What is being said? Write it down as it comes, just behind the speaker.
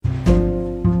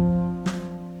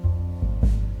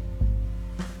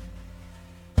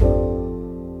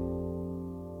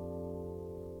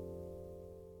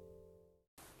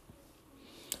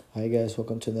Hi guys,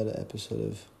 welcome to another episode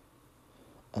of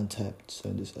Untapped. So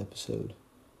in this episode,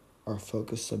 our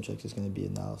focus subject is going to be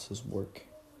analysis work.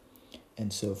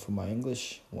 And so for my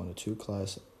English 102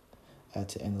 class, I had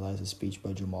to analyze a speech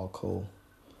by Jamal Cole,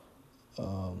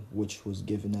 which was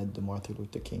given at the Martin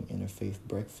Luther King Interfaith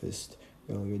Breakfast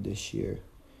earlier this year.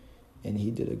 And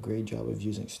he did a great job of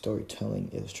using storytelling,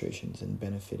 illustrations, and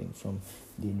benefiting from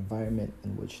the environment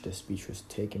in which the speech was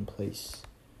taking place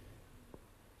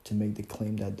to make the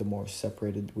claim that the more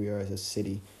separated we are as a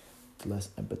city, the less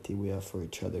empathy we have for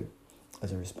each other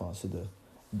as a response to the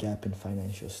gap in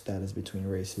financial status between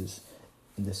races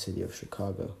in the city of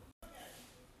Chicago.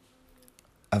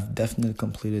 I've definitely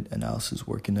completed analysis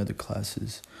work in other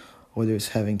classes, whether it's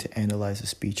having to analyze a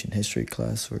speech in history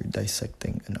class or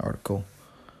dissecting an article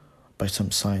by some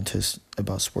scientist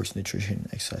about sports nutrition and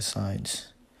exercise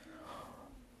science.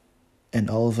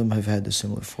 And all of them have had the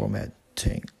similar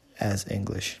formatting as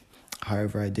English.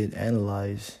 However, I did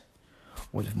analyze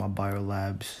one of my bio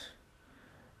labs,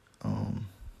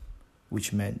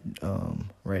 which meant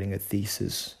writing a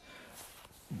thesis,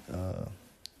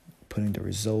 putting the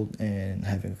result and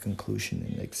having a conclusion,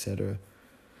 and etc.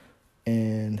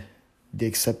 And the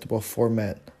acceptable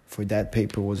format for that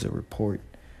paper was a report.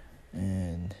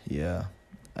 And yeah,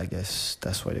 I guess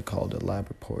that's why they call it a lab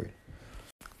report.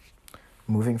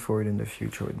 Moving forward in the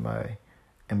future with my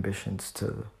ambitions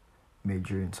to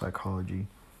major in psychology,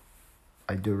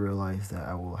 I do realize that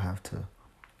I will have to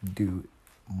do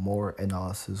more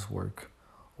analysis work,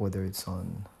 whether it's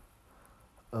on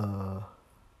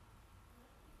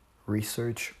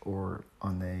research or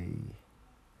on an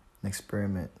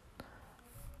experiment.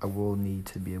 I will need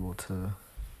to be able to,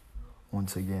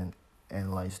 once again,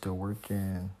 analyze the work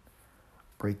and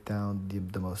break down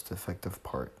the most effective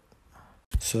part.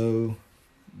 So,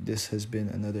 this has been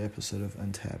another episode of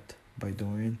Untapped by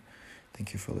Dorian.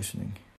 Thank you for listening.